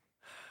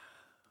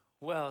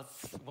Well,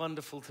 it's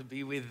wonderful to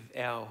be with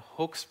our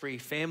Hawkesbury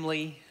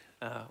family,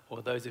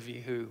 or those of you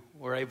who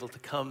were able to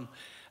come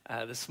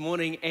this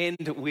morning, and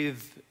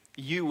with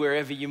you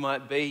wherever you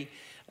might be,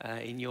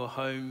 in your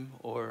home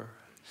or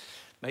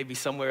maybe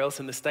somewhere else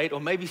in the state, or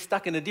maybe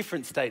stuck in a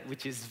different state,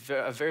 which is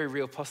a very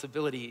real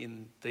possibility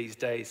in these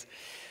days.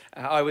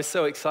 I was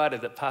so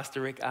excited that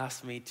Pastor Rick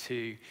asked me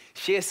to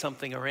share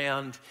something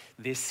around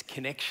this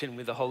connection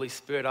with the Holy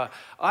Spirit.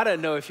 I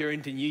don't know if you're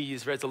into New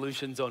Year's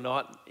resolutions or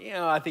not. You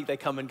know, I think they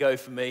come and go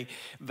for me.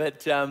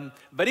 But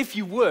if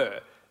you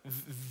were,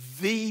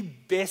 the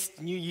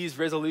best New Year's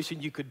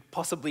resolution you could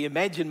possibly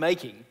imagine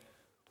making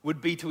would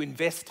be to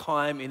invest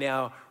time in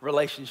our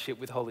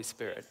relationship with Holy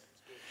Spirit.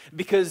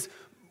 Because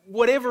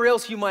whatever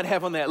else you might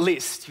have on that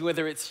list,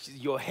 whether it's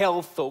your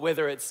health or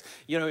whether it's,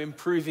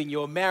 improving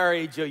your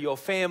marriage or your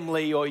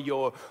family or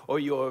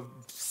your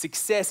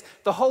success,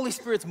 the Holy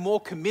Spirit's more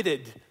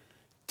committed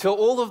to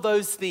all of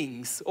those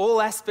things,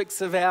 all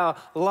aspects of our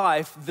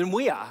life than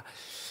we are.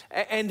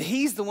 And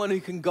He's the one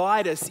who can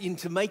guide us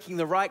into making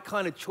the right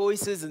kind of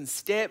choices and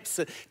steps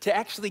to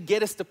actually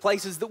get us to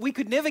places that we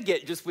could never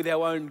get just with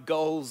our own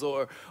goals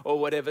or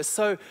whatever.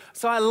 So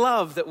I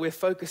love that we're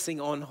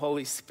focusing on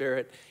Holy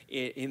Spirit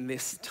in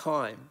this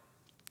time.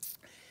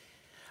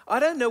 I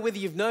don't know whether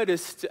you've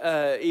noticed,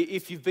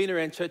 if you've been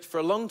around church for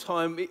a long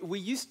time, we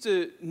used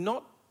to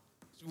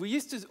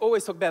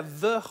always talk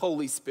about the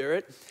Holy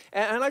Spirit.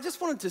 And I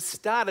just wanted to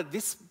start at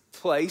this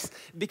place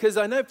because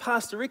I know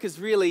Pastor Rick has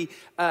really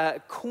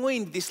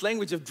coined this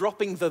language of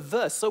dropping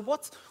the. So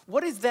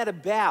what is that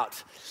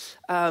about?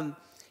 I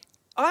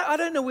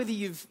don't know whether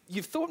you've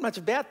thought much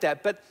about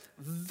that, but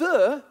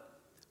the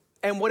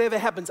and whatever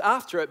happens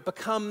after it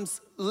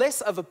becomes less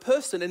of a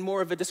person and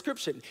more of a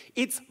description.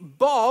 It's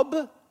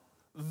Bob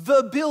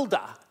the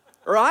builder,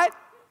 right?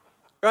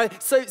 Right.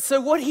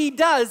 So what he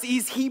does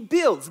is he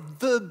builds.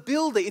 The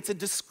builder. It's a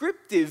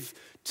descriptive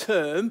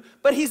term,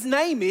 but his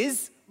name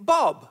is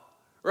Bob,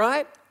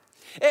 right?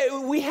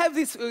 We have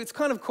this, it's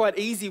kind of quite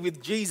easy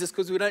with Jesus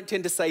because we don't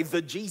tend to say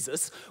the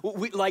Jesus.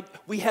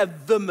 We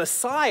have the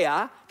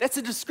Messiah. That's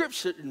a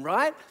description,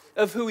 right,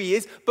 of who he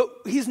is, but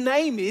his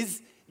name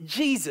is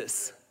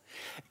Jesus.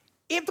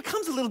 It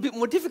becomes a little bit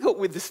more difficult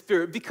with the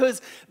Spirit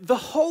because the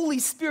Holy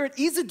Spirit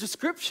is a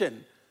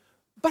description,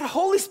 but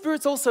Holy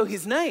Spirit's also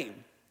his name.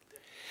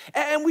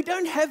 And we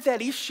don't have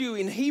that issue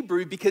in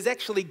Hebrew because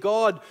actually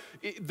God,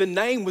 the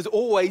name was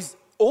always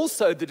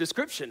also the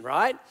description,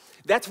 right?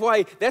 That's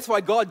why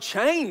God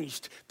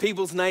changed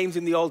people's names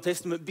in the Old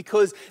Testament,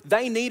 because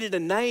they needed a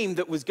name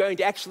that was going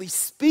to actually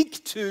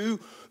speak to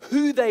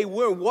who they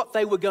were, what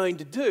they were going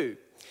to do.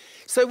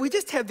 So we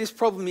just have this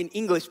problem in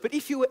English. But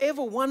if you were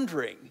ever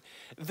wondering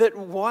that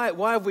why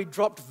have we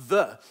dropped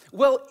the?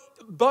 Well,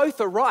 both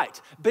are right,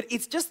 but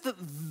it's just that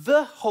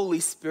the Holy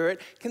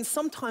Spirit can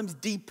sometimes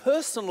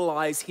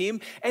depersonalize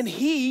him, and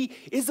he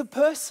is a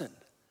person.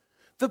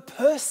 The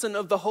person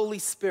of the Holy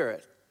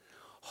Spirit.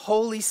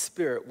 Holy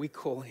Spirit, we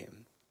call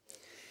him.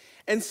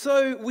 And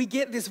so we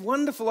get this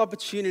wonderful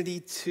opportunity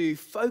to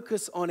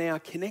focus on our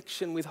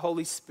connection with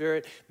Holy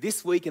Spirit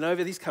this week and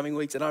over these coming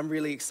weeks, and I'm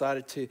really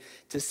excited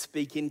to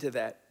speak into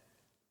that.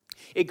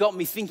 It got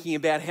me thinking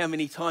about how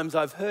many times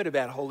I've heard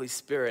about Holy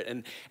Spirit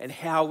and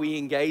how we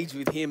engage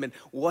with him and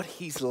what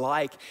he's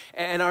like.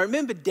 And I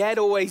remember Dad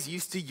always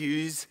used to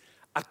use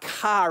a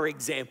car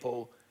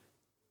example,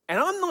 and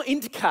I'm not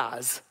into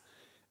cars.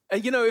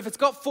 If it's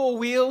got four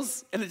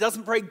wheels and it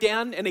doesn't break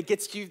down and it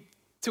gets you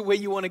to where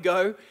you want to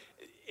go,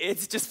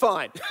 it's just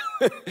fine.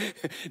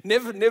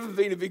 Never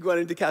been a big one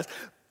into cars.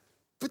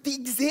 But the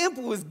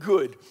example was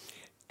good.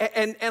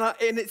 And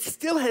it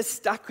still has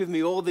stuck with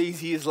me all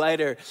these years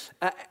later.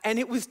 And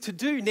it was to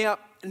do,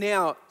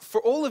 now,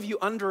 for all of you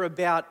under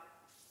about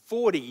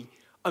 40,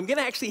 I'm going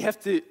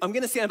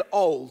to sound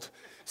old.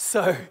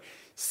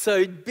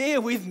 So bear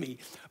with me.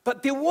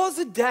 But there was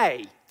a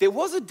day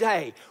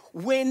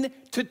when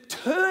to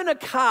turn a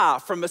car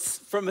from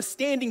a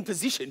standing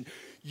position,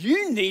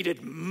 you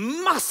needed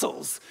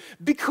muscles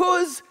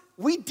because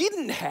we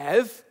didn't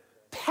have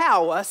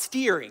power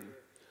steering.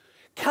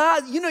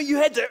 Cars, you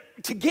had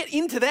to get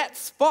into that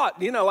spot,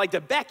 like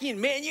to back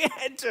in, man, you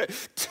had to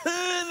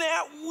turn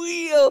that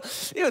wheel.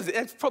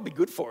 That's probably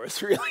good for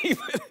us, really.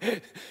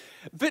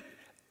 But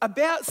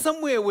about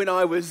somewhere when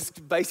I was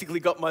basically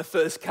got my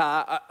first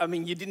car,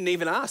 you didn't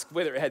even ask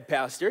whether it had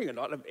power steering or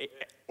not.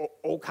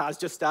 All cars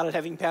just started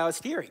having power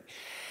steering.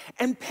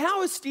 And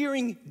power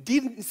steering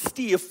didn't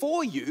steer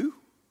for you.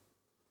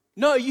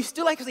 No, you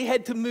still actually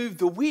had to move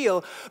the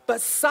wheel, but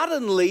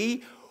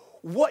suddenly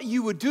what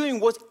you were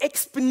doing was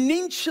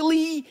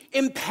exponentially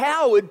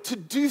empowered to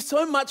do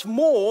so much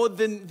more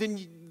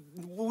than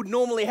would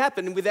normally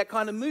happen with that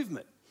kind of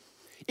movement.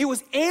 It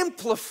was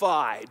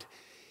amplified.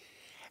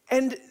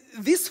 And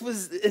this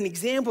was an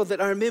example that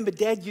I remember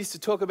Dad used to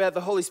talk about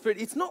the Holy Spirit.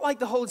 It's not like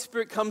the Holy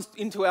Spirit comes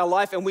into our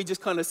life and we just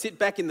kind of sit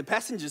back in the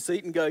passenger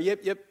seat and go,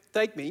 yep,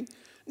 take me.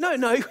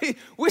 No,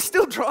 we're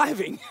still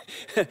driving.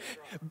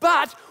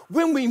 But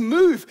when we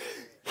move,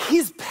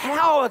 his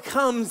power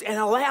comes and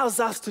allows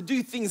us to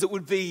do things that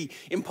would be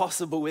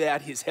impossible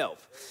without his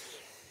help.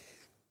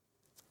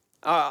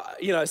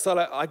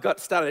 So I got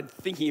started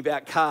thinking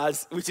about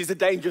cars, which is a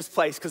dangerous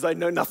place because I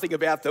know nothing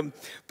about them.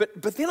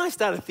 But then I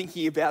started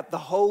thinking about the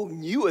whole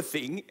newer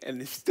thing,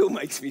 and it still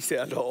makes me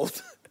sound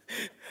old,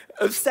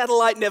 of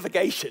satellite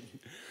navigation,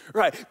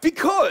 right?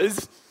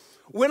 Because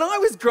when I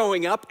was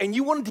growing up and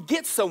you wanted to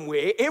get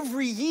somewhere,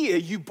 every year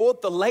you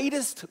bought the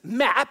latest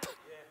map,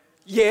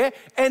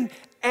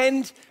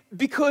 and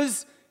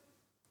because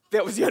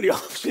that was the only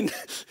option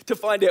to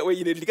find out where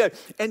you needed to go.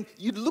 And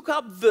you'd look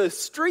up the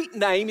street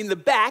name in the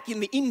back, in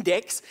the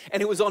index, and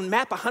it was on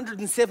map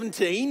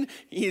 117.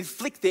 You'd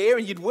flick there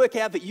and you'd work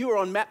out that you were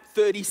on map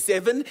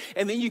 37.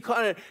 And then you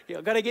kind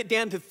of got to get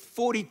down to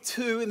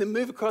 42 and then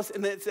move across,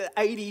 and it's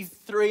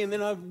 83. And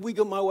then I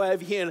wiggle my way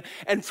over here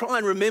and try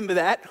and remember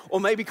that, or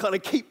maybe kind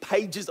of keep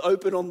pages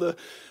open on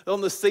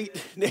the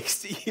seat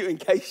next to you in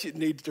case you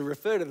needed to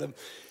refer to them.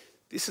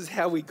 This is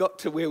how we got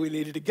to where we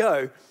needed to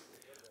go.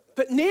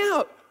 But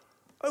now,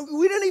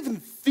 we don't even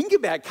think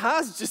about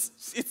cars.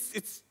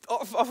 It's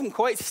often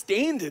quite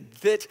standard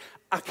that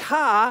a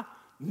car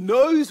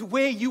knows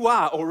where you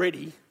are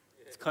already.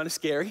 It's kind of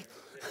scary.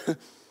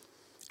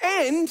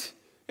 And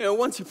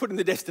once you put in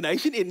the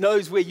destination, it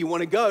knows where you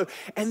want to go.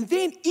 And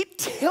then it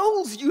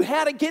tells you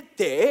how to get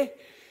there.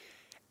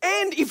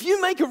 And if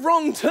you make a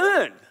wrong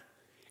turn,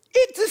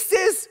 it just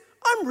says,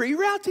 I'm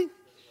rerouting.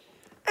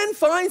 And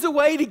finds a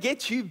way to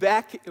get you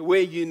back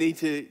where you need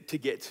to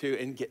get to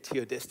and get to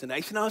your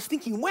destination. I was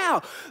thinking,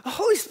 wow, the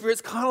Holy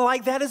Spirit's kind of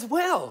like that as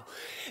well.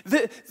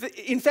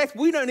 In fact,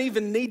 we don't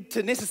even need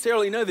to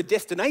necessarily know the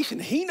destination.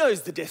 He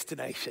knows the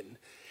destination.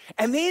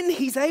 And then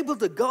he's able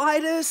to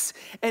guide us,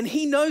 and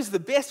he knows the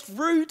best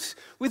route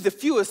with the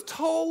fewest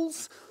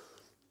tolls.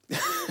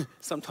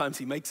 Sometimes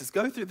he makes us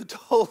go through the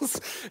tolls.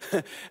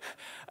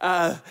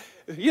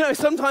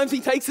 Sometimes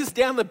he takes us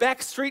down the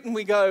back street and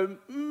we go,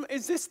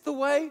 is this the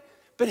way?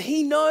 But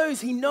he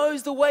knows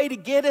the way to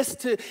get us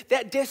to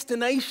that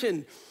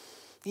destination.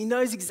 He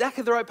knows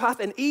exactly the right path.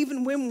 And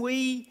even when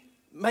we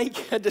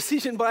make a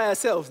decision by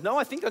ourselves, no,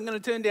 I think I'm going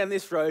to turn down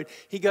this road,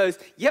 he goes,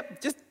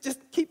 yep, just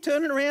keep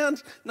turning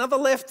around, another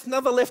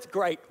left,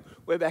 great,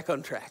 we're back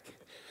on track.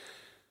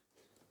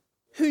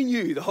 Who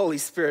knew the Holy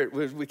Spirit,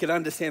 we could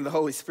understand the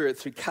Holy Spirit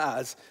through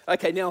cars?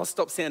 Okay, now I'll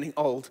stop sounding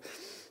old.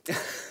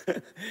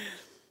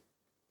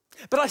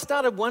 But I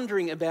started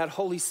wondering about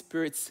Holy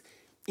Spirit's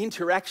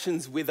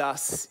interactions with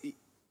us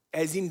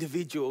as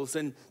individuals,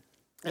 and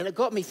it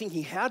got me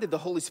thinking, how did the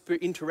Holy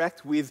Spirit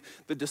interact with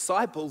the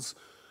disciples,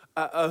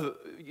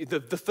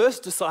 the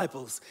first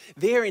disciples?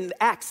 They're in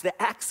Acts, the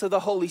Acts of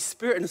the Holy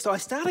Spirit. And so I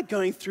started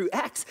going through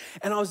Acts,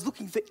 and I was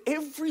looking for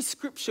every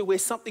scripture where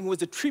something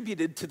was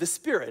attributed to the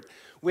Spirit,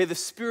 where the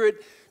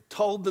Spirit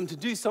told them to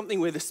do something,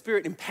 where the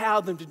Spirit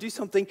empowered them to do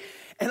something.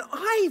 And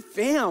I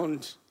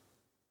found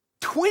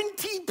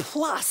 20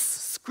 plus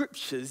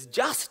scriptures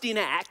just in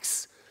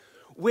Acts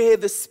where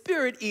the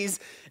Spirit is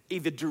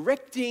either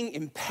directing,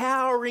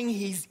 empowering,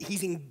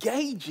 he's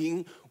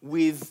engaging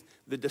with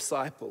the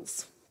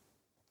disciples.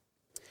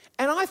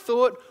 And I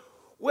thought,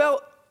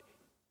 well,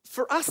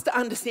 for us to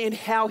understand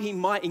how he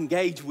might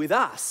engage with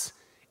us,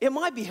 it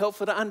might be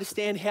helpful to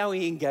understand how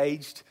he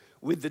engaged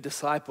with the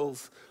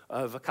disciples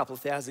of a couple of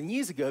thousand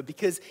years ago,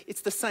 because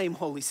it's the same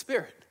Holy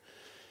Spirit.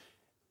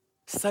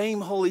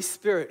 Same Holy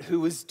Spirit who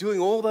was doing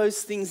all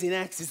those things in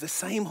Acts is the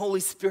same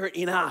Holy Spirit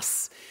in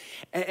us.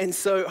 And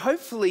so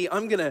hopefully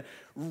I'm going to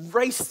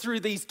race through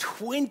these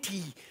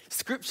 20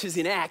 scriptures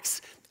in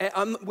Acts.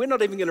 We're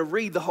not even going to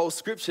read the whole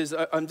scriptures.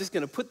 I'm just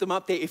going to put them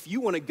up there. If you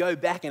want to go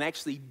back and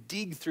actually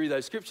dig through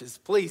those scriptures,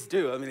 please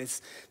do. I mean,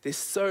 there's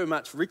so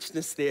much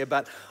richness there.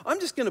 But I'm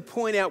just going to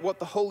point out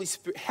what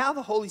how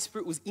the Holy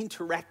Spirit was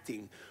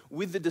interacting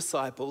with the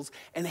disciples,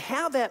 and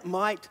how that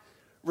might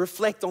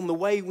reflect on the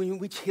way in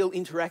which he'll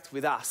interact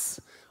with us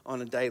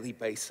on a daily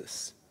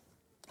basis.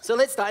 So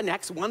let's start in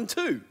Acts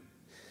 1:2.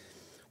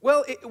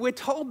 Well, we're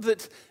told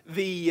that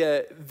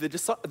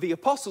the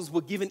apostles were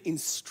given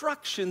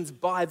instructions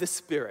by the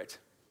Spirit.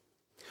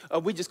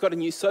 We just got a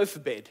new sofa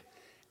bed,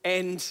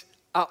 and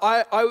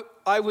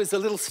I was a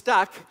little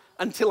stuck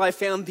until I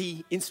found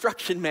the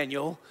instruction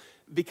manual,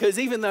 because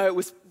even though it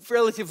was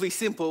relatively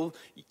simple,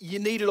 you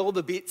needed all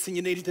the bits and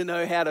you needed to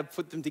know how to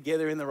put them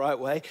together in the right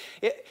way.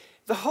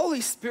 The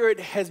Holy Spirit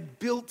has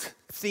built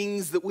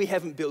things that we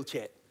haven't built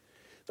yet.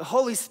 The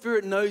Holy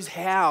Spirit knows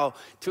how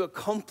to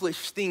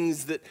accomplish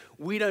things that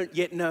we don't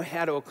yet know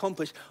how to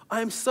accomplish.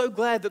 I'm so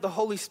glad that the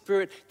Holy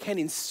Spirit can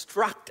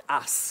instruct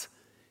us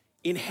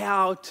in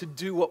how to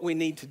do what we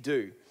need to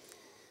do.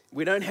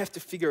 We don't have to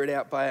figure it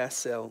out by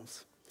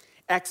ourselves.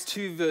 Acts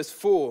 2 verse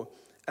 4,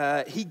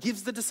 he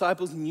gives the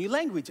disciples new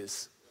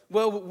languages.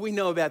 Well, we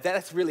know about that.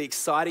 That's really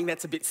exciting.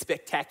 That's a bit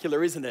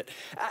spectacular, isn't it?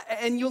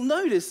 And you'll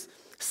notice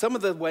some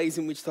of the ways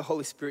in which the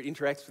Holy Spirit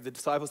interacts with the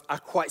disciples are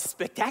quite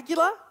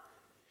spectacular,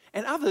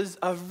 and others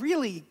are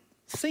really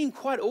seem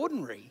quite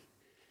ordinary.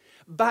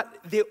 But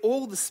they're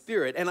all the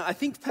Spirit. And I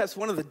think perhaps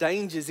one of the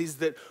dangers is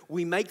that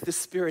we make the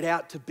Spirit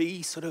out to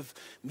be sort of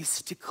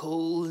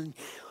mystical and,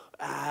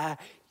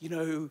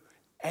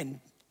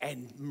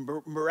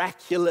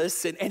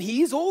 miraculous, and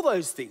he is all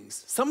those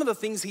things. Some of the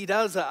things he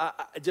does are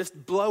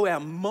just blow our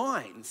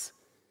minds.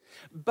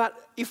 But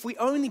if we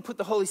only put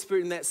the Holy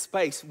Spirit in that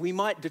space, we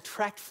might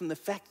detract from the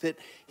fact that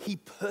he's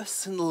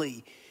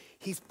personally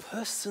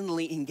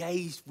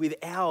engaged with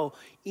our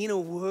inner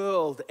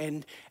world,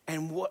 and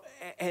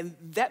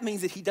that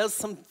means that he does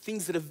some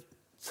things that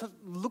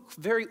look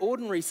very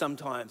ordinary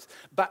sometimes,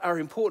 but are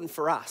important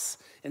for us,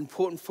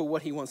 important for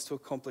what he wants to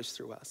accomplish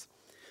through us.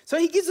 So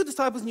he gives the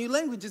disciples new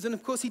languages, and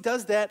of course he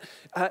does that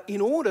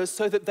in order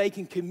so that they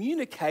can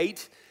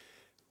communicate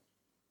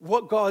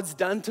what God's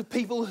done to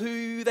people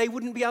who they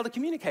wouldn't be able to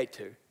communicate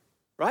to,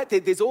 right?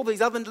 There's all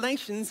these other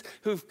nations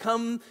who've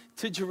come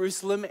to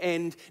Jerusalem,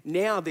 and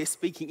now they're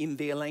speaking in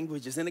their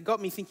languages. And it got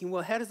me thinking,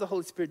 well, how does the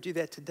Holy Spirit do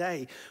that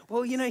today?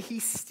 Well, he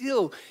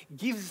still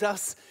gives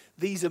us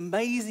these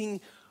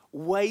amazing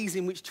ways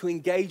in which to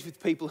engage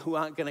with people who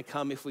aren't going to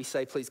come if we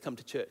say, please come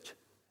to church.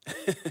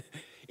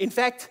 In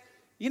fact,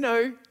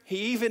 he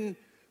even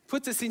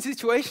puts us in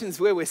situations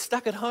where we're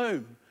stuck at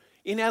home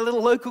in our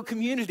little local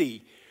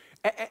community,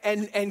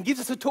 and gives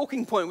us a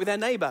talking point with our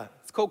neighbor.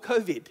 It's called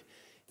COVID.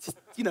 It's just,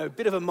 a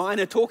bit of a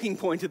minor talking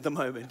point at the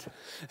moment.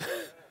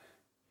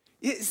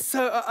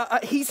 So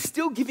he's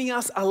still giving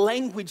us a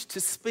language to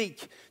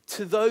speak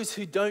to those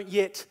who don't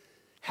yet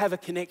have a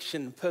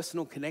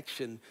personal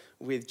connection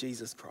with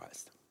Jesus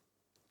Christ.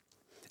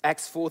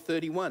 Acts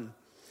 4:31.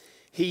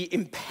 He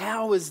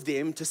empowers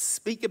them to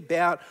speak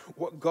about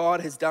what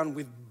God has done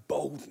with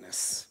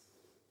boldness.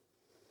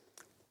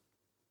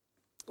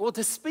 Well,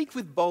 to speak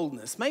with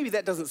boldness, maybe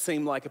that doesn't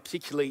seem like a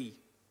particularly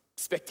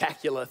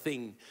spectacular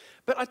thing.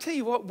 But I tell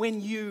you what,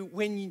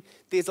 when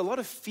there's a lot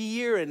of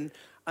fear and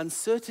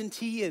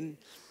uncertainty, and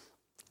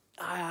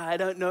I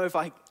don't know if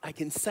I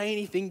can say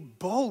anything,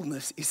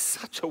 boldness is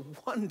such a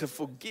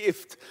wonderful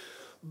gift.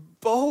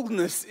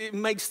 Boldness, it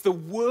makes the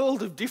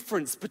world of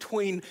difference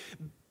between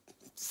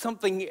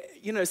something,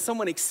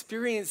 someone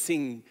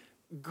experiencing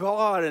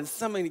God and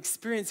someone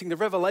experiencing the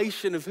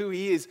revelation of who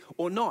he is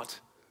or not.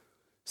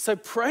 So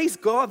praise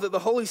God that the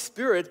Holy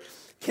Spirit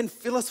can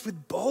fill us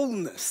with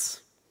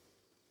boldness.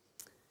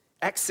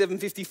 Acts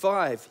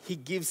 7:55, he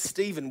gives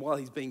Stephen, while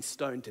he's being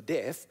stoned to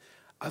death,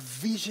 a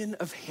vision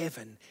of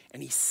heaven,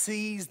 and he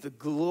sees the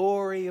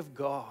glory of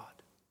God.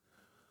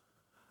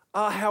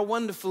 How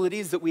wonderful it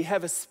is that we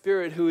have a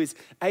Spirit who is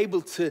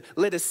able to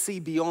let us see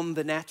beyond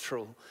the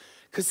natural.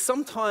 Because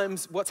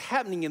sometimes what's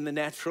happening in the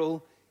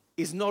natural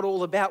is not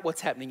all about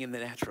what's happening in the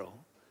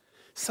natural.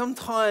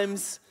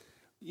 Sometimes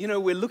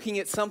we're looking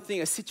at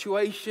something, a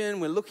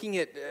situation, we're looking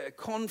at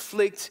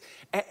conflict,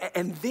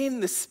 and then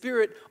the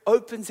Spirit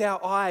opens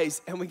our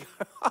eyes and we go,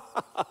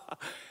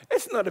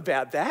 it's not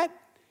about that.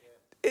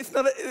 It's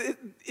not,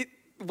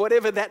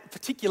 whatever that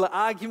particular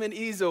argument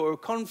is or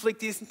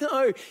conflict is.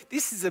 No,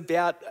 this is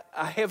about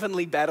a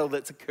heavenly battle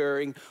that's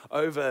occurring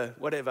over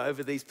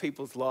these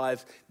people's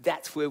lives.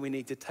 That's where we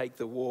need to take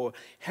the war.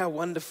 How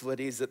wonderful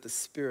it is that the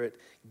Spirit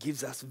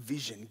gives us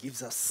vision,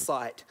 gives us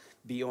sight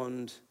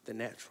beyond the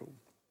natural.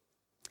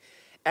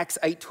 Acts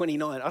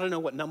 8:29, I don't know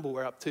what number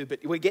we're up to,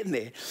 but we're getting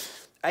there.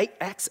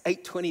 Acts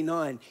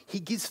 8:29, he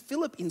gives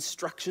Philip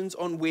instructions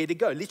on where to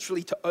go,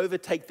 literally to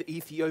overtake the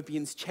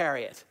Ethiopian's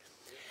chariot.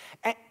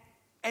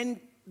 And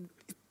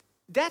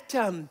that,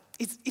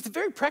 it's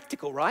very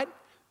practical, right?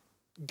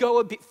 Go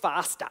a bit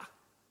faster.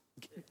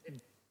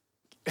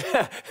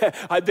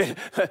 I bet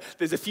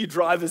there's a few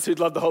drivers who'd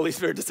love the Holy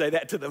Spirit to say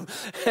that to them.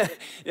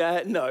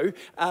 No.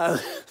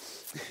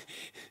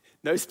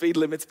 No speed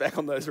limits back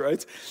on those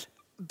roads.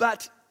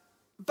 But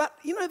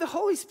the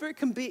Holy Spirit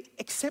can be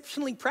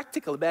exceptionally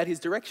practical about his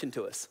direction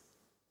to us.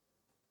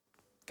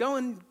 Go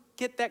and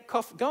get that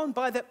coffee. Go and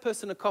buy that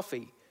person a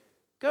coffee.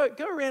 Go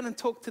around and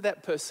talk to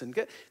that person.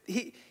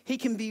 He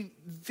can be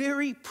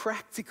very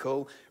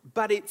practical,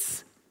 but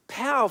it's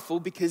powerful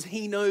because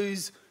he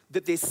knows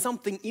that there's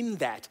something in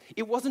that.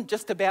 It wasn't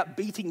just about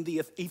beating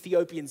the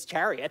Ethiopian's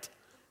chariot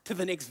to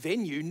the next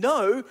venue.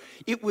 No,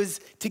 it was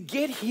to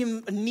get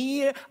him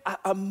near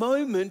a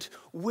moment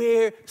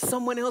where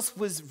someone else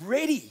was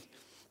ready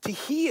to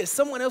hear,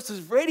 someone else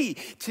was ready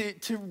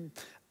to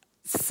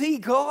see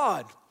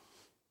God,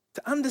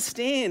 to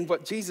understand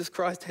what Jesus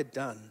Christ had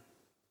done.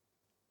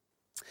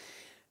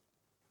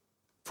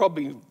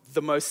 Probably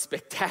the most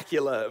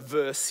spectacular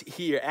verse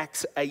here,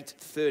 Acts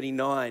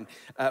 8:39.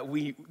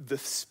 The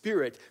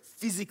Spirit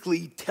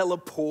physically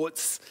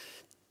transports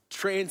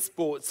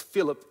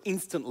Philip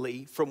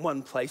instantly from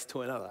one place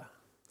to another.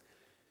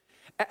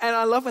 And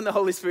I love when the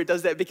Holy Spirit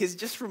does that because it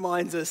just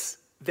reminds us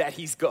that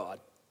he's God.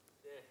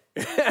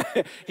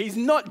 Yeah. He's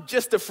not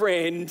just a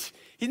friend.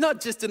 He's not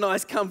just a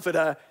nice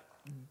comforter.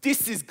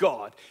 This is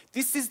God.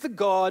 This is the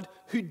God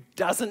who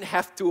doesn't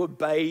have to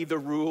obey the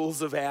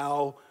rules of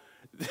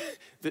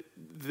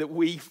that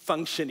we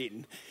function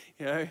in.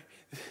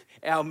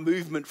 Our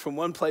movement from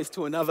one place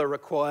to another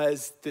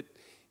requires that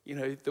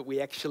we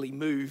actually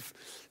move.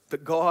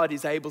 But God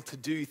is able to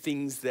do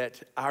things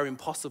that are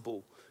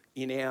impossible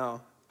in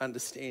our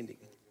understanding.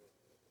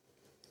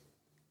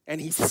 And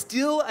he's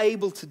still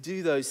able to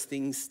do those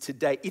things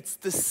today. It's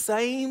the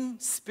same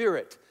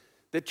Spirit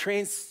that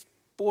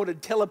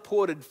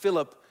teleported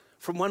Philip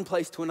from one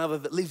place to another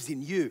that lives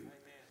in you. Amen.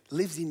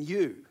 Lives in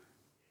you.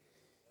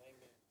 Amen.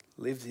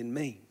 Lives in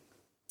me.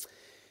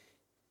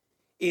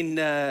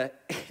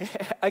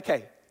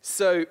 Okay,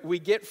 so we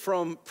get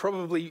from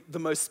probably the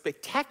most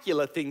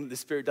spectacular thing that the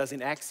Spirit does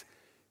in Acts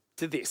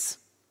to this.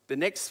 The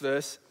next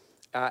verse,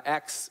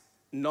 Acts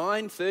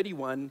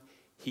 9:31,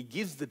 he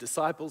gives the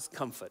disciples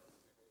comfort.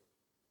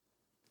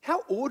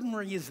 How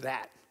ordinary is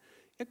that?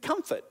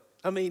 Comfort.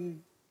 I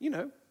mean,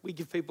 we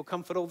give people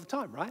comfort all the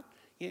time, right?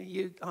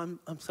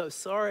 I'm so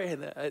sorry,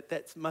 and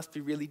that must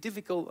be really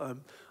difficult.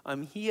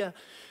 I'm here.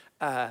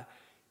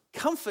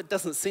 Comfort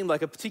doesn't seem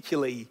like a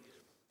particularly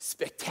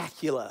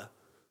spectacular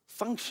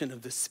function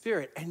of the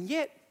Spirit, and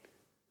yet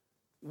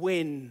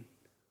when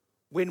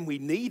we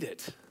need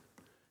it,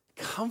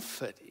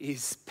 comfort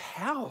is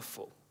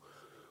powerful.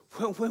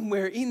 When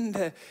we're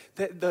in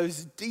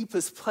those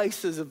deepest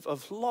places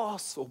of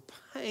loss or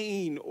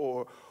pain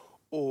or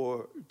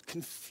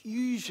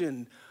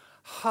confusion,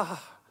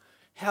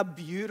 how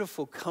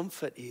beautiful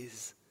comfort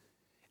is.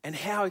 And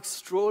how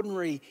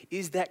extraordinary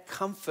is that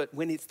comfort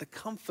when it's the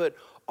comfort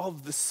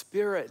of the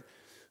Spirit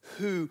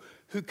who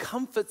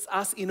comforts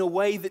us in a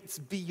way that's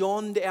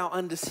beyond our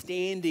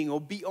understanding or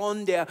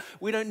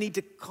we don't need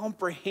to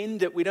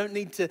comprehend it. We don't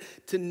need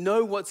to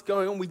know what's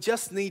going on. We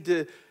just need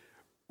to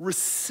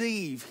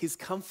receive his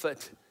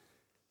comfort.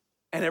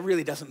 And it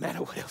really doesn't matter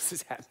what else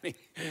is happening.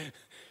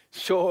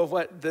 Sure,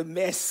 what the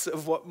mess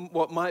of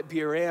what might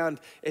be around,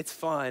 it's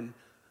fine.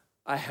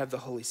 I have the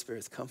Holy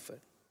Spirit's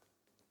comfort.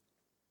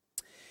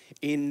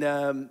 In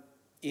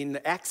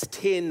Acts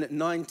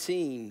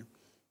 10:19,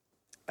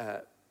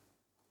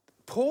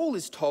 Paul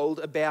is told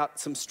about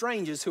some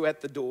strangers who are at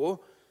the door,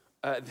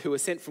 who are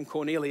sent from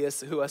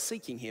Cornelius, who are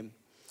seeking him.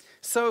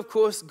 So, of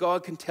course,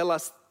 God can tell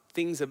us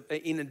things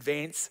in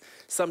advance.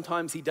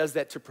 Sometimes he does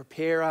that to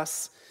prepare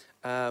us.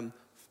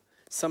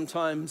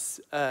 Sometimes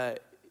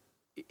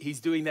he's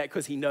doing that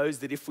because he knows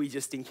that if we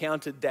just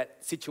encountered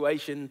that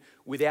situation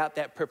without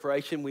that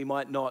preparation, we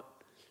might not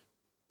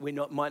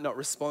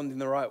respond in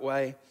the right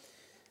way.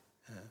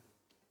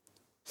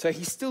 So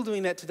he's still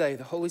doing that today.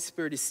 The Holy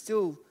Spirit is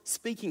still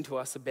speaking to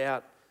us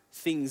about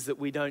things that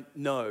we don't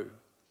know.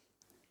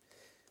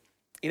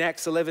 In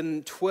Acts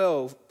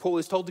 11:12, Paul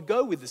is told to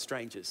go with the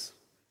strangers.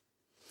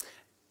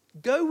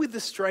 Go with the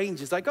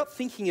strangers. I got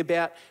thinking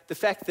about the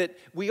fact that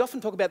we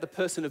often talk about the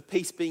person of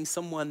peace being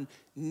someone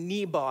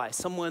nearby,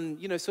 someone,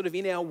 sort of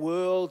in our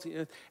world,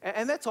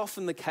 and that's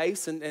often the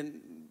case,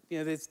 and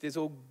there's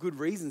all good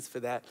reasons for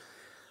that.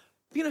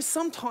 But,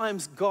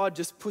 sometimes God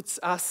just puts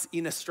us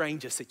in a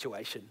stranger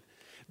situation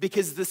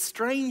because the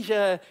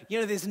stranger,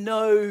 there's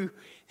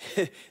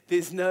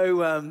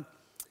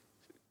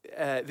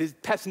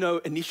perhaps no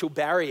initial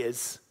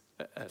barriers.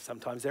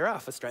 Sometimes there are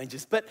for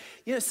strangers, but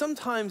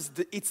sometimes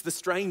it's the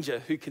stranger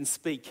who can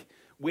speak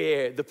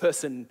where the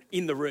person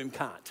in the room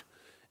can't.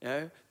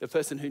 The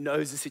person who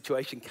knows the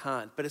situation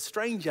can't. But a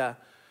stranger,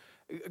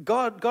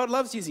 God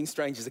loves using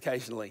strangers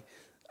occasionally.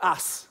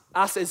 Us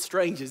as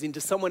strangers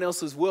into someone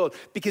else's world,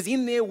 because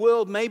in their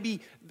world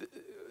maybe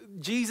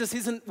Jesus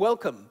isn't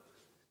welcome.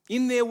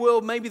 In their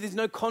world maybe there's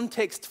no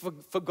context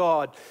for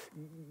God,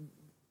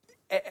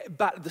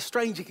 but the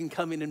stranger can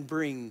come in and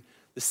bring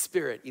the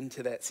Spirit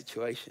into that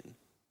situation.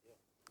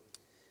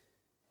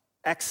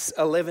 Acts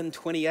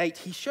 11:28,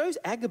 he shows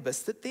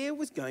Agabus that there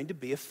was going to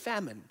be a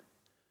famine.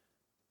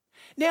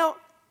 Now,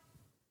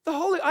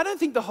 I don't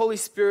think the Holy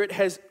Spirit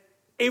has,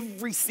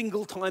 every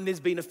single time there's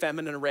been a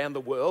famine around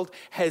the world,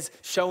 has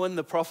shown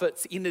the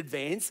prophets in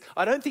advance.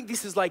 I don't think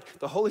this is like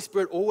the Holy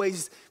Spirit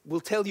always will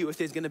tell you if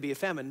there's going to be a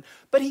famine,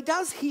 but he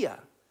does here.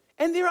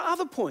 And there are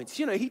other points.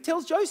 He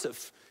tells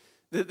Joseph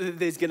that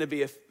there's going to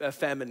be a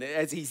famine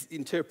as he's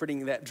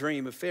interpreting that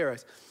dream of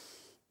Pharaoh's.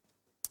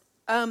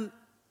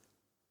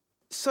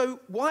 So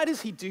why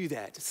does he do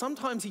that?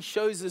 Sometimes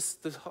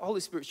the Holy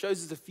Spirit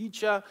shows us the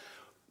future.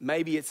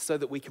 Maybe it's so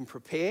that we can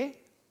prepare.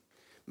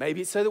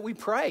 Maybe it's so that we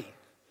pray.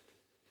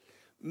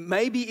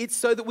 Maybe it's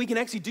so that we can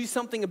actually do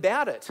something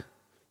about it.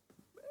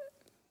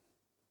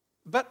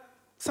 But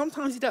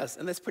sometimes he does,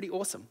 and that's pretty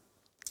awesome.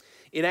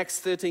 In Acts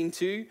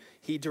 13:2,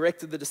 he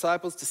directed the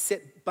disciples to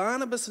set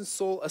Barnabas and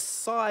Saul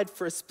aside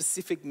for a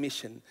specific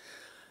mission.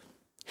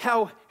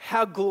 How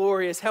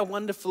glorious, how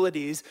wonderful it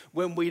is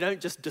when we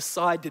don't just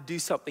decide to do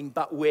something,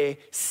 but we're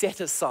set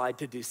aside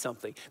to do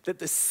something. That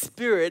the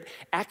Spirit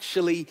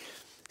actually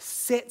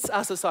sets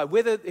us aside,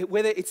 whether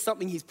it's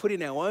something he's put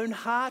in our own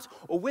heart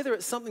or whether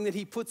it's something that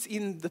he puts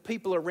in the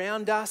people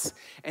around us,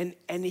 and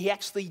he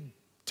actually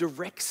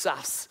directs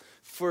us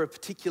for a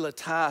particular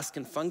task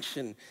and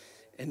function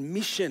and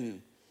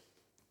mission.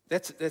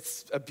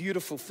 That's a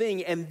beautiful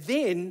thing. And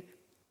then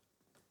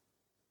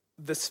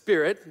the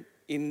Spirit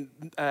in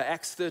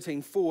Acts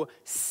 13:4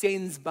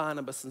 sends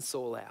Barnabas and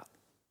Saul out.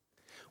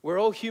 We're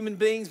all human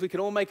beings. We can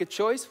all make a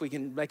choice. We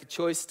can make a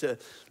choice to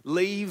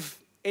leave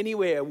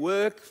anywhere,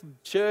 work,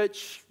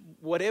 church,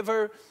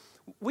 whatever.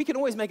 We can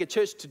always make a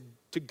choice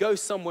to go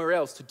somewhere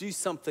else, to do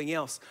something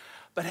else.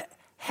 But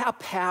how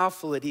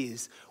powerful it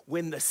is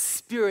when the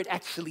Spirit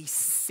actually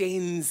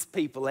sends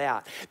people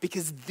out,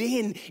 because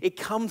then it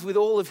comes with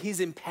all of his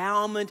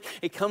empowerment,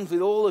 it comes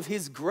with all of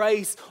his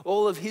grace,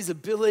 all of his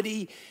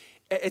ability.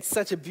 It's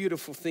such a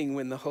beautiful thing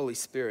when the Holy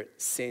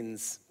Spirit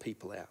sends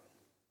people out.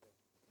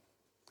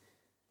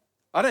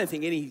 I don't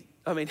think any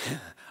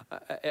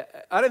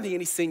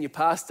senior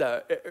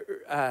pastor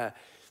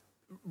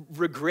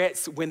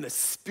regrets when the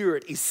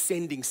Spirit is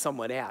sending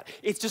someone out.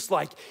 It's just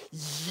like,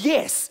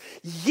 yes,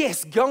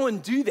 go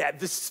and do that.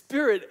 The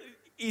Spirit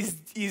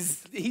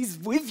he's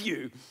with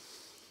you.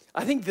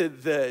 I think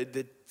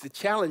the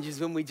challenge is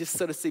when we just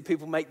sort of see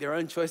people make their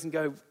own choice and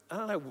go, I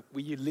don't know,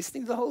 were you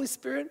listening to the Holy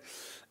Spirit?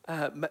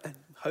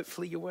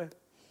 Hopefully you were.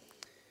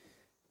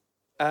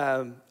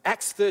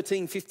 Acts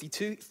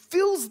 13:52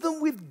 fills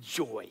them with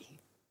joy.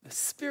 The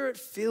Spirit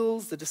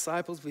fills the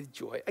disciples with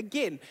joy.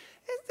 Again,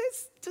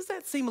 does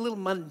that seem a little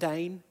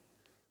mundane?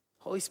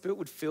 Holy Spirit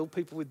would fill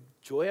people with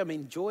joy. I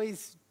mean,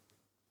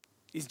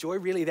 is joy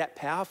really that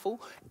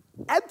powerful?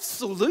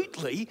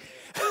 Absolutely.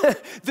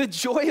 The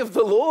joy of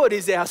the Lord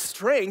is our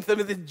strength. I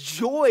mean, the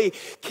joy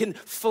can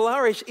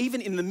flourish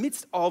even in the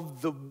midst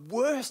of the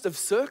worst of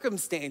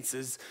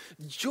circumstances.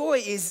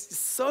 Joy is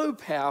so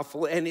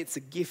powerful, and it's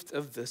a gift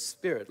of the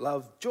Spirit.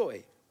 Love,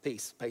 joy,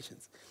 peace,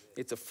 patience.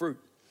 It's a fruit.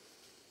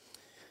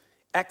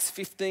 Acts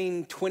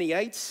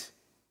 15:28,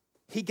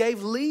 he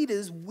gave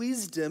leaders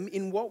wisdom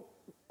in what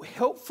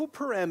helpful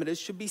parameters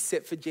should be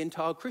set for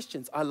Gentile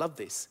Christians. I love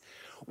this.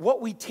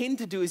 What we tend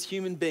to do as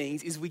human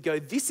beings is we go,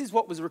 this is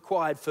what was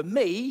required for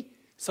me,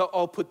 so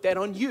I'll put that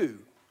on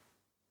you.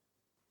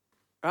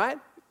 Right?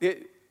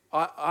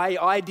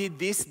 I did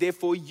this,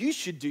 therefore you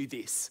should do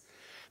this.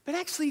 But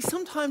actually,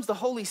 sometimes the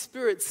Holy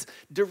Spirit's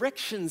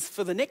directions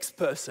for the next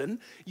person,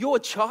 your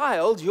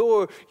child,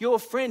 your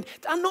friend,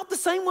 are not the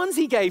same ones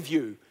he gave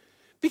you.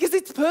 Because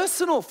it's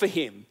personal for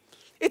him.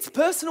 It's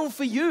personal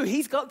for you.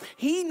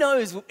 He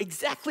knows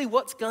exactly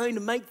what's going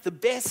to make the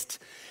best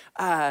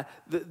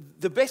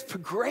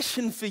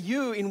progression for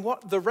you in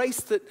the race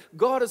that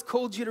God has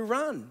called you to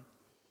run.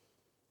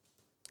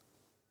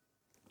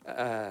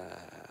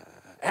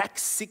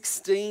 Acts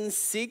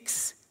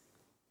 16:6,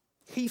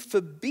 he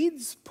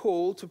forbids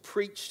Paul to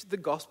preach the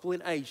gospel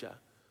in Asia.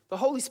 The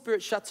Holy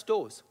Spirit shuts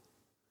doors.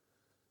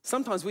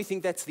 Sometimes we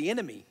think that's the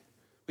enemy.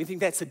 We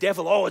think that's the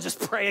devil. Oh, just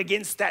pray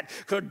against that.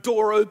 Got a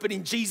door open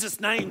in Jesus'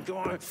 name.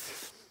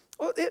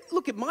 Well,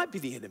 look, it might be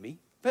the enemy,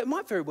 but it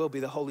might very well be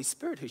the Holy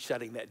Spirit who's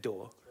shutting that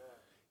door.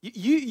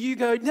 You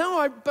go,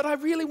 no, but I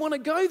really want to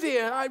go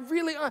there.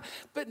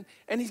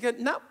 And he's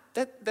going, no,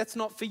 that's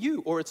not for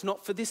you, or it's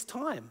not for this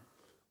time.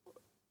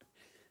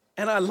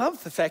 And I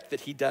love the fact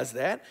that he does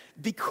that,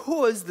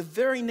 because the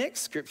very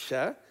next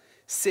scripture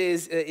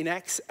says in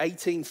Acts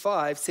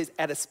 18:5 says,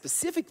 at a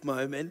specific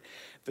moment,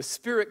 the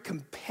Spirit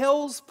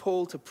compels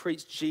Paul to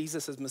preach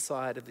Jesus as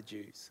Messiah to the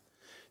Jews.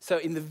 So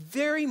in the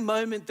very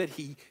moment that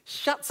he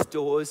shuts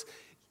doors,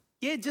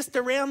 just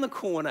around the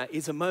corner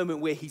is a moment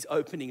where he's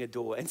opening a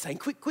door and saying,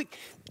 quick,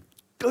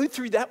 go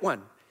through that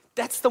one.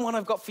 That's the one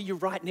I've got for you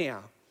right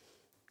now.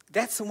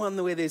 That's the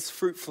one where there's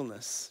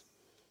fruitfulness.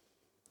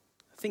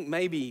 I think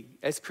maybe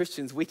as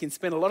Christians, we can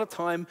spend a lot of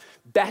time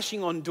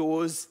bashing on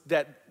doors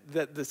that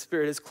the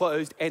Spirit has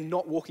closed and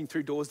not walking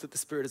through doors that the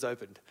Spirit has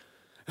opened.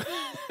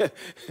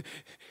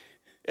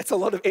 It's a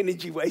lot of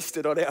energy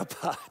wasted on our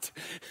part.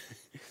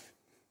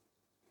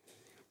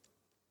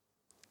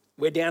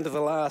 We're down to the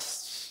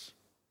last,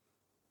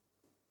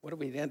 what are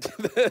we down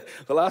to?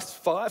 The last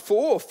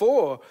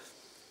four.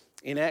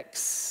 In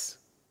Acts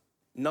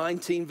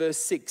 19 verse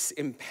 6,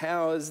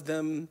 empowers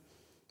them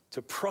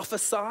to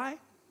prophesy.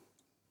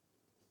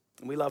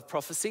 And we love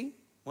prophecy,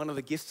 one of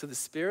the gifts of the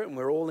Spirit, and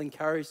we're all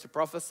encouraged to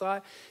prophesy.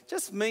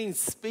 Just means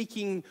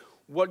speaking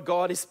what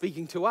God is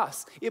speaking to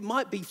us. It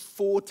might be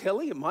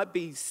foretelling, it might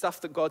be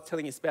stuff that God's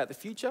telling us about the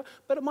future,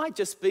 but it might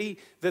just be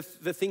the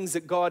things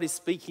that God is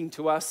speaking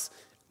to us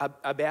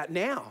about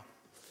now.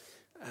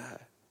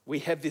 We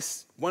have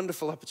this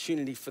wonderful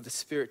opportunity for the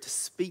Spirit to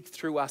speak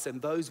through us,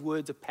 and those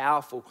words are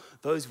powerful,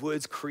 those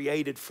words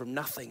created from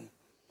nothing.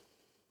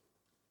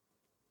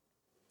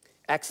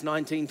 Acts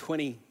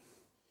 19:20,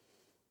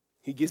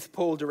 he gives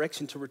Paul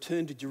direction to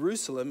return to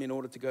Jerusalem in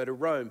order to go to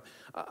Rome.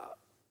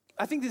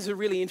 I think this is a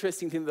really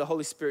interesting thing that the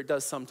Holy Spirit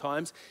does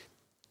sometimes.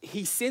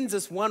 He sends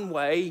us one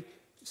way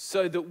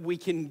so that we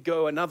can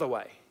go another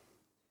way.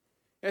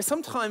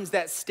 Sometimes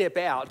that step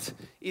out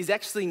is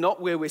actually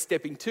not where we're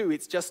stepping to.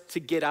 It's just to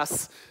get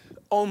us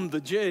on the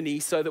journey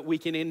so that we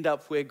can end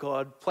up where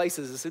God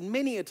places us. And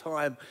many a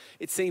time,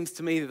 it seems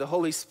to me that the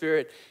Holy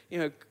Spirit,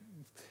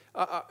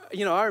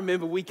 I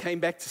remember we came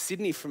back to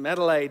Sydney from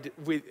Adelaide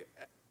with,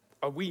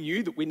 we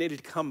knew that we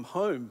needed to come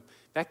home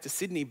back to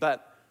Sydney,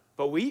 but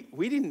we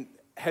didn't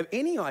have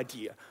any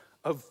idea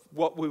of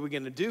what we were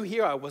going to do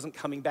here. I wasn't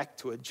coming back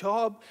to a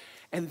job.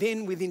 And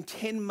then within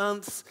 10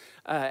 months,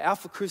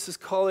 Alpha Crucis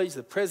College,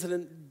 the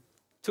president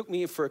took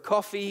me for a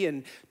coffee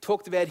and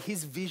talked about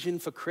his vision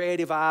for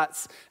creative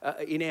arts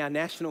in our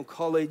national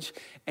college.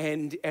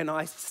 And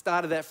I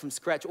started that from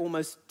scratch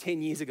almost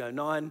 10 years ago,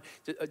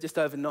 just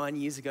over 9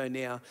 years ago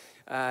now.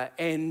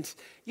 And,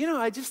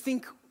 I just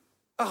think,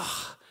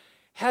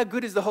 how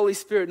good is the Holy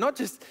Spirit? Not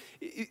just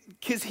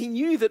because he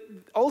knew that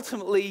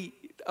ultimately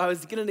I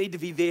was going to need to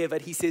be there,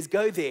 but he says,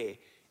 go there.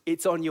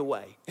 It's on your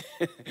way.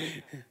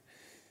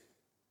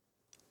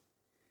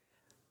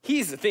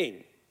 Here's the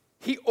thing.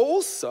 He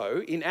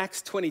also, in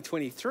Acts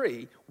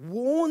 20:23,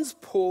 warns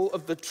Paul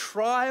of the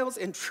trials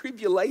and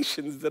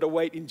tribulations that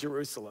await in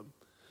Jerusalem.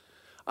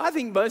 I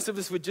think most of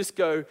us would just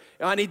go,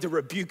 I need to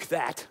rebuke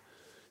that.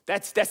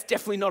 That's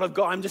definitely not of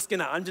God. I'm just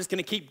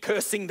gonna keep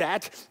cursing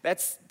that.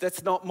 That's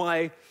not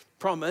my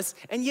promise.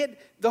 And yet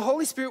the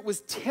Holy Spirit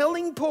was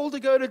telling Paul to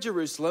go to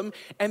Jerusalem,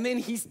 and then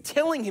he's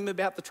telling him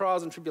about the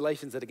trials and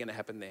tribulations that are gonna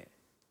happen there.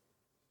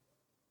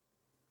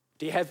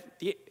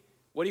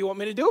 What do you want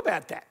me to do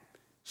about that?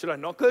 Should I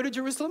not go to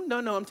Jerusalem?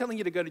 No, I'm telling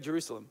you to go to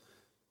Jerusalem.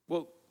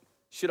 Well,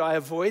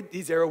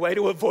 is there a way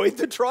to avoid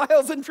the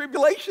trials and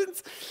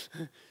tribulations?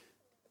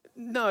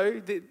 No,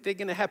 they're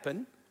going to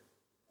happen.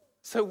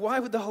 So why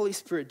would the Holy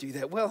Spirit do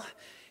that? Well,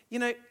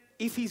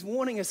 if he's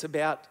warning us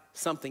about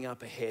something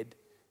up ahead,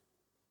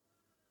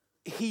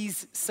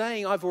 he's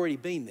saying, I've already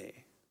been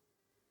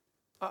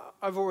there.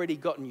 I've already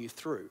gotten you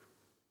through.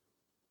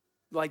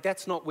 Like,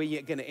 that's not where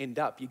you're going to end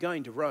up. You're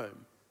going to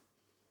Rome.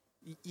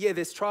 Yeah,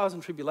 there's trials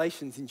and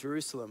tribulations in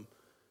Jerusalem,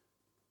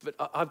 but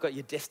I've got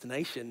your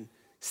destination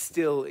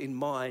still in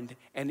mind,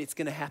 and it's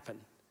going to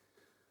happen.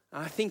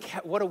 And I think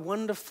what a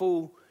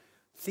wonderful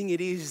thing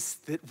it is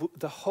that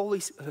the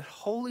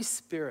Holy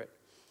Spirit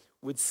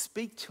would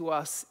speak to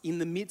us in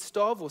the midst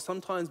of, or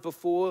sometimes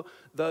before,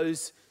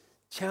 those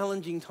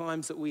challenging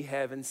times that we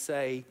have and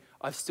say,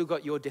 I've still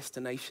got your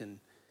destination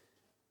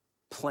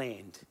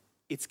planned.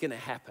 It's going to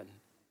happen.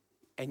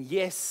 And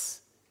yes,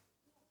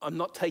 I'm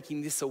not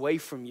taking this away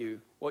from you,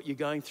 what you're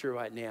going through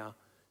right now,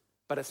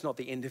 but it's not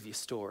the end of your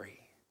story.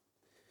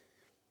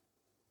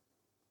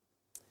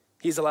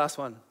 Here's the last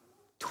one.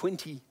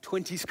 20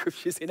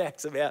 scriptures in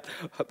Acts about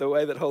the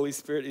way that Holy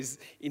Spirit is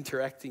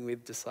interacting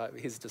with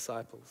his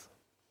disciples.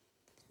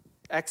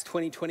 Acts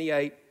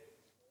 20:28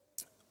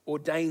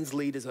 ordains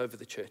leaders over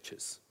the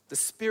churches. The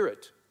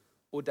Spirit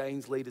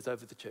ordains leaders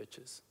over the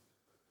churches.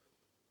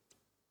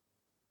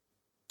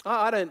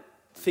 I don't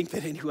think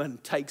that anyone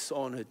takes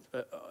on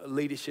a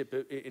leadership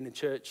in a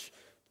church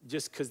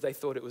just because they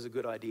thought it was a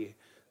good idea.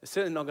 They're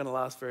certainly not going to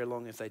last very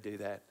long if they do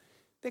that.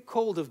 They're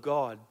called of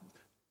God,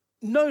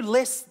 no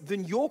less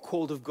than you're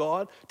called of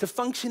God to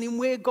function in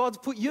where God's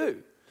put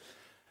you.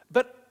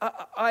 But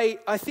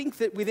I think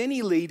that with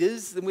any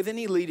leaders and with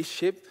any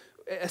leadership,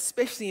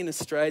 especially in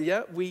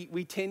Australia,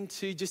 we tend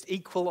to just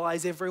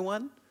equalize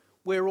everyone.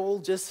 We're all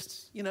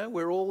just,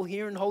 we're all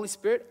here in Holy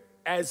Spirit,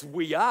 as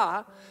we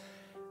are.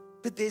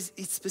 But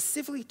it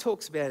specifically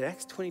talks about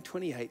Acts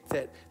 20:28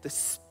 that the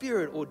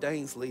Spirit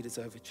ordains leaders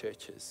over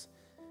churches.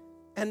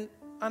 And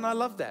I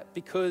love that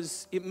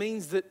because it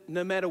means that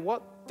no matter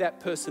what that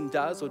person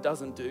does or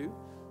doesn't do,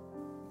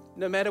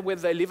 no matter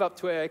whether they live up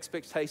to our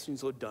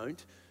expectations or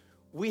don't,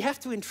 we have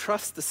to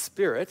entrust the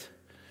Spirit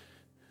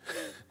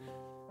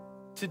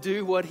to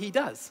do what he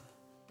does,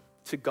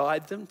 to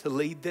guide them, to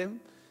lead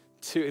them,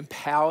 to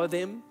empower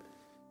them,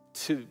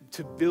 to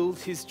build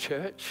his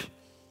church.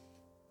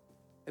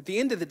 At the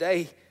end of the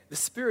day, the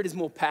Spirit is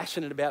more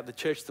passionate about the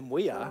church than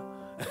we are.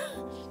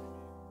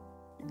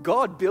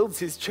 God builds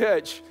his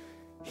church.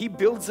 He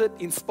builds it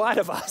in spite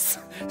of us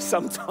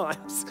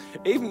sometimes,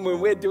 even when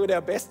we're doing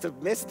our best to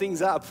mess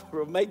things up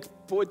or make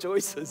poor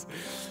choices.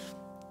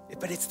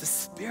 But it's the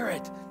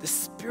Spirit. The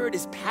Spirit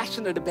is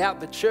passionate about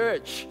the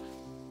church.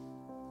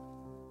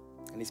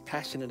 And he's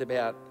passionate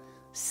about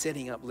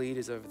setting up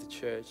leaders over the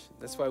church.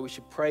 That's why we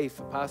should pray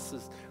for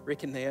Pastors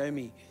Rick and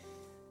Naomi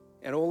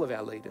and all of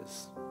our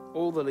leaders,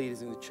 all the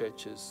leaders in the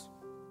churches.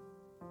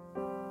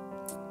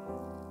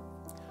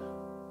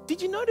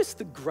 Did you notice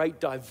the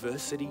great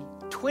diversity?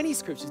 20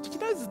 scriptures. Did you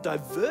notice the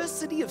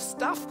diversity of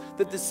stuff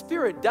that the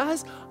Spirit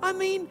does? I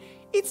mean,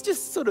 it's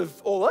just sort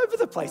of all over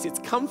the place. It's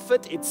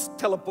comfort, it's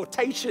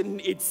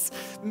teleportation, it's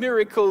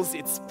miracles,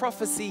 it's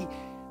prophecy.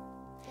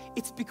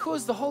 It's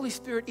because the Holy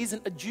Spirit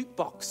isn't a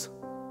jukebox.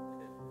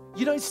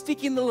 You don't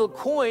stick in the little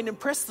coin and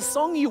press the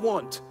song you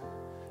want.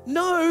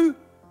 No,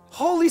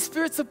 Holy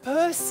Spirit's a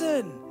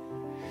person.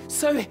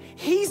 So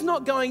he's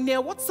not going,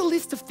 now what's the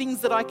list of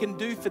things that I can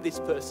do for this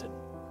person?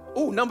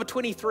 Oh, number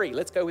 23,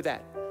 let's go with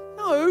that.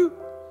 No,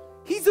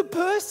 he's a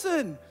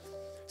person.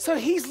 So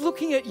he's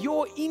looking at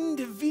your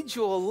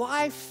individual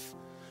life,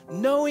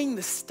 knowing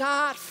the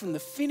start from the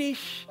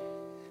finish,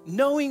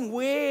 knowing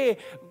where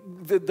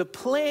the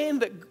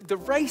plan, the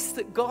race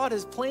that God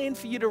has planned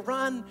for you to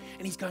run.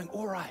 And he's going,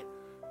 all right,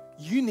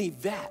 you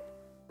need that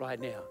right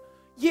now.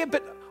 Yeah,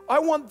 but I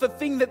want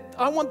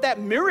that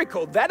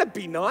miracle. That'd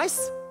be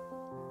nice.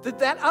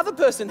 That other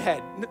person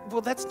had.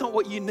 Well, that's not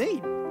what you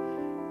need.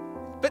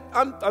 But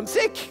I'm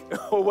sick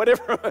or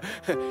whatever.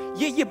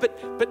 yeah,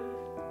 but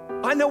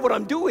I know what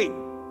I'm doing.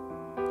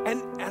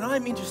 And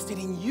I'm interested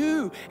in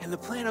you and the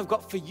plan I've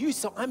got for you.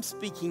 So I'm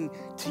speaking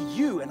to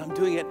you, and I'm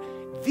doing it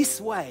this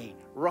way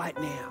right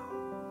now.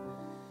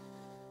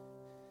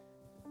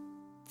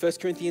 1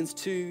 Corinthians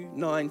 2,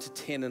 9 to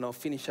 10, and I'll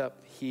finish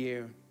up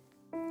here.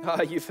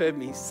 You've heard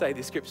me say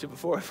this scripture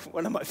before,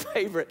 one of my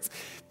favorites,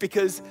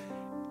 because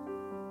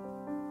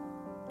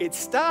it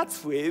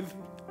starts with,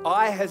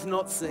 eye has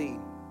not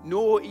seen,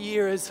 nor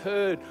ear has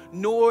heard,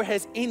 nor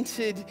has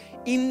entered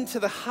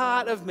into the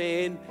heart of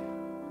man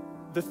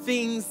the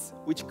things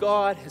which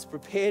God has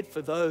prepared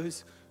for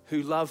those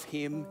who love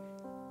him.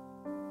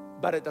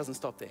 But it doesn't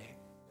stop there.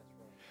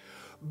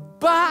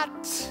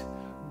 But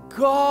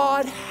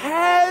God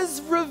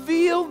has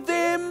revealed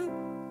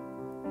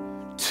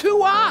them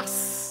to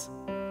us,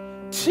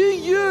 to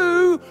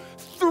you,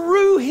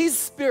 through his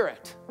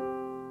Spirit.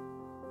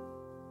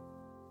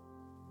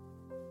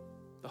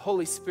 The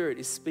Holy Spirit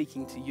is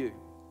speaking to you.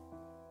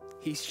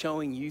 He's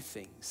showing you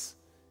things.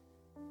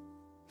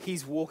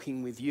 He's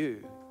walking with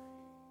you.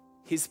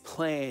 His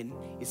plan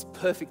is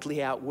perfectly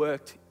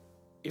outworked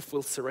if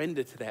we'll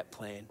surrender to that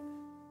plan.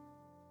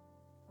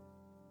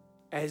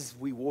 As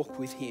we walk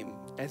with him,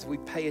 as we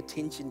pay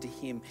attention to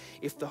him,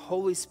 if the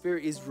Holy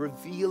Spirit is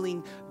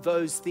revealing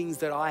those things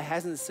that eye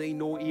hasn't seen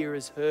nor ear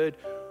has heard,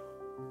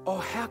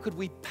 how could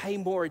we pay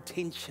more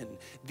attention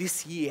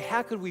this year?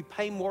 How could we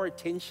pay more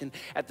attention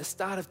at the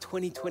start of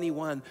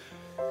 2021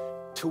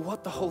 to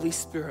what the Holy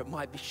Spirit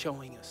might be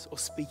showing us or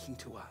speaking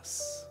to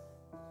us?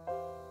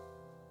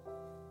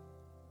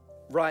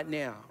 Right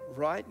now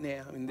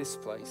in this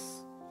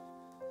place,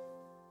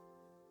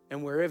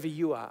 and wherever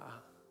you are,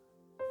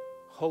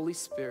 Holy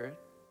Spirit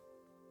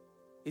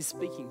is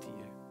speaking to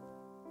you.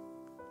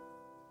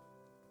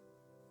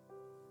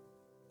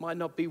 Might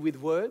not be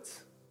with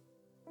words,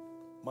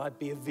 might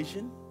be a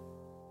vision.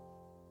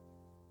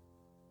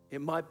 It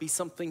might be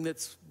something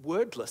that's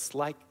wordless,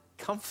 like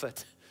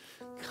comfort.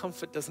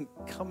 Comfort doesn't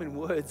come in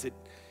words, it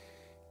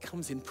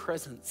comes in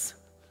presence.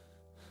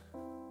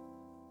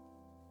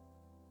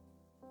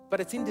 But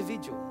it's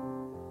individual,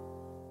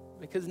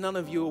 because none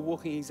of you are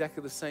walking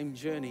exactly the same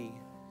journey.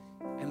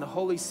 And the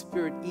Holy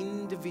Spirit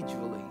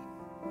individually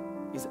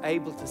is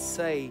able to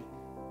say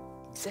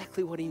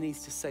exactly what he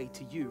needs to say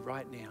to you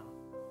right now,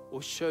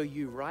 or show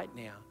you right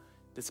now,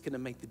 that's going to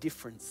make the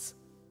difference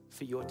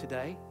for your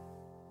today,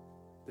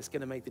 that's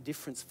going to make the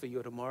difference for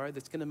your tomorrow,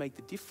 that's going to make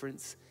the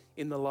difference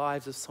in the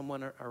lives of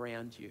someone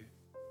around you.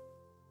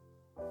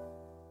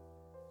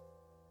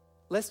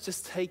 Let's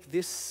just take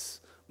this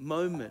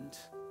moment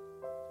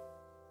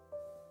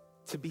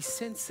to be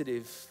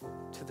sensitive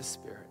to the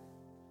Spirit.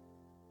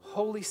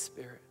 Holy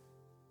Spirit,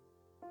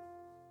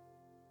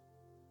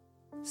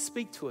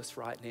 speak to us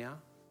right now.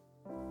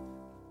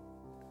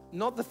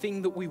 Not the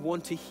thing that we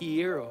want to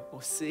hear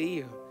or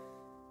see,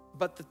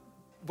 but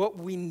what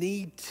we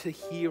need to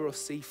hear or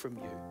see from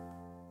you.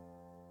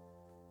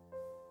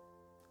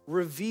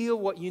 Reveal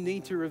what you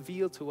need to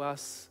reveal to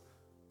us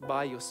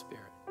by your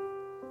Spirit.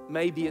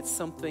 Maybe it's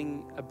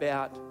something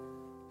about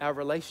our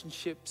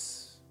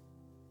relationships.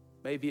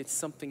 Maybe it's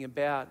something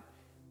about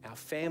our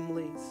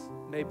families.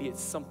 Maybe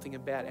it's something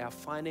about our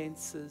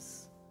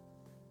finances.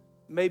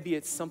 Maybe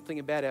it's something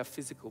about our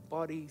physical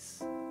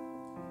bodies.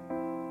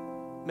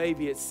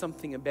 Maybe it's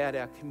something about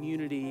our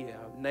community,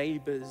 our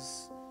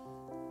neighbors,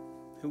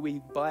 who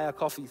we buy our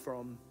coffee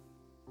from.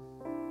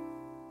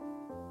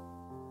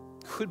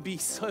 Could be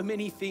so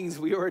many things.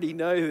 We already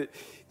know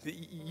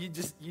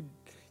that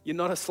you're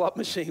not a slot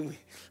machine.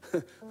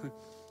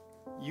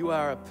 You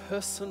are a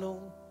person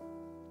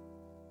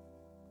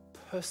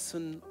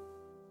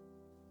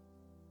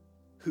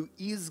who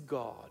is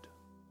God,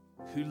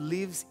 who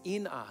lives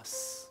in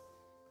us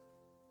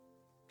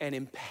and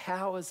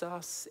empowers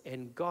us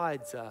and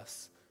guides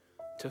us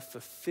to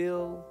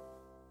fulfill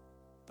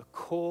the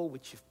call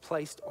which you've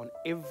placed on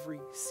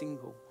every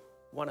single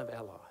one of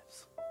our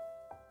lives.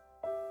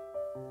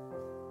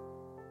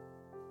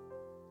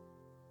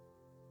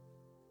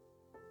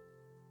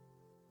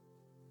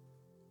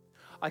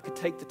 I could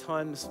take the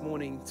time this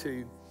morning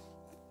to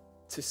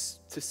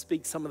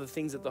speak some of the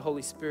things that the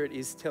Holy Spirit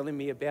is telling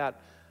me about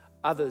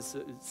others,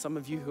 some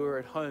of you who are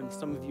at home,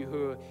 some of you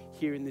who are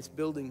here in this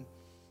building,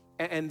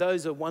 and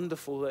those are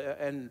wonderful.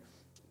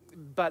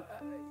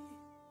 But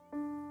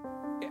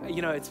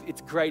you know,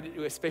 it's great,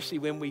 especially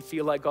when we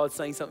feel like God's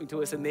saying something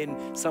to us, and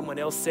then someone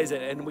else says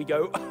it, and we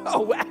go,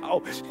 "Oh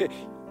wow,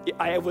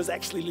 I was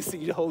actually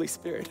listening to the Holy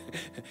Spirit."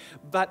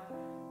 But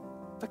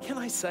can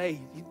I say,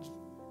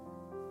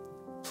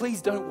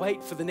 please don't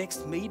wait for the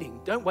next meeting.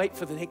 Don't wait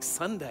for the next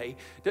Sunday.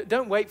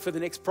 Don't wait for the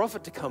next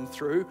prophet to come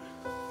through.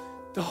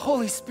 The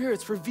Holy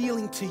Spirit's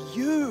revealing to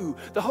you.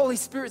 The Holy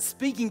Spirit's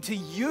speaking to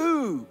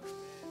you.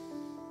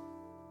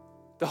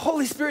 The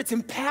Holy Spirit's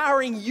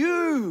empowering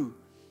you.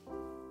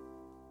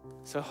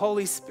 So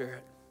Holy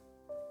Spirit,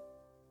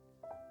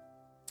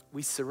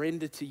 we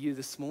surrender to you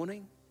this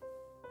morning,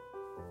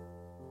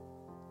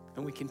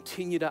 and we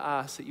continue to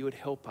ask that you would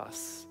help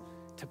us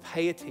to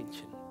pay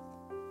attention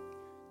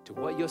to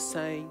what you're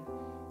saying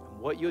and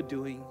what you're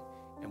doing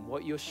and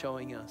what you're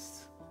showing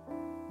us,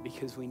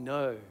 because we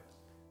know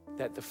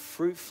that the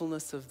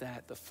fruitfulness of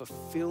that, the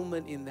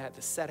fulfillment in that,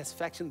 the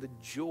satisfaction, the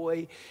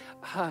joy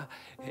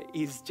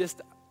is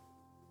just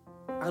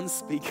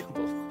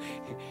unspeakable.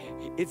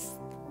 It's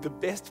the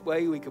best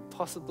way we could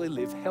possibly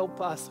live. Help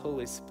us,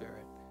 Holy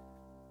Spirit.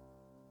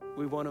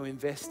 We want to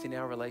invest in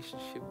our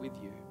relationship with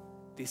you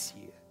this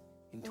year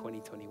in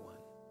 2021.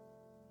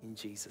 In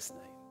Jesus' name.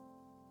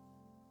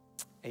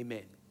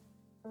 Amen.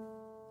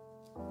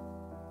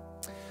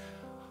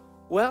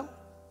 Well,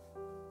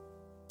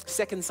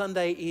 second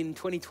Sunday in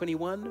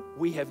 2021,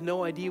 we have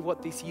no idea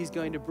what this year's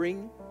going to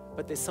bring,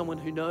 but there's someone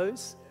who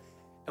knows,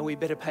 and we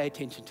better pay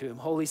attention to him.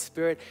 Holy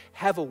Spirit,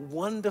 have a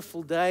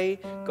wonderful day.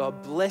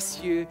 God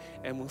bless you,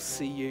 and we'll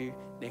see you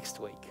next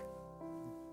week.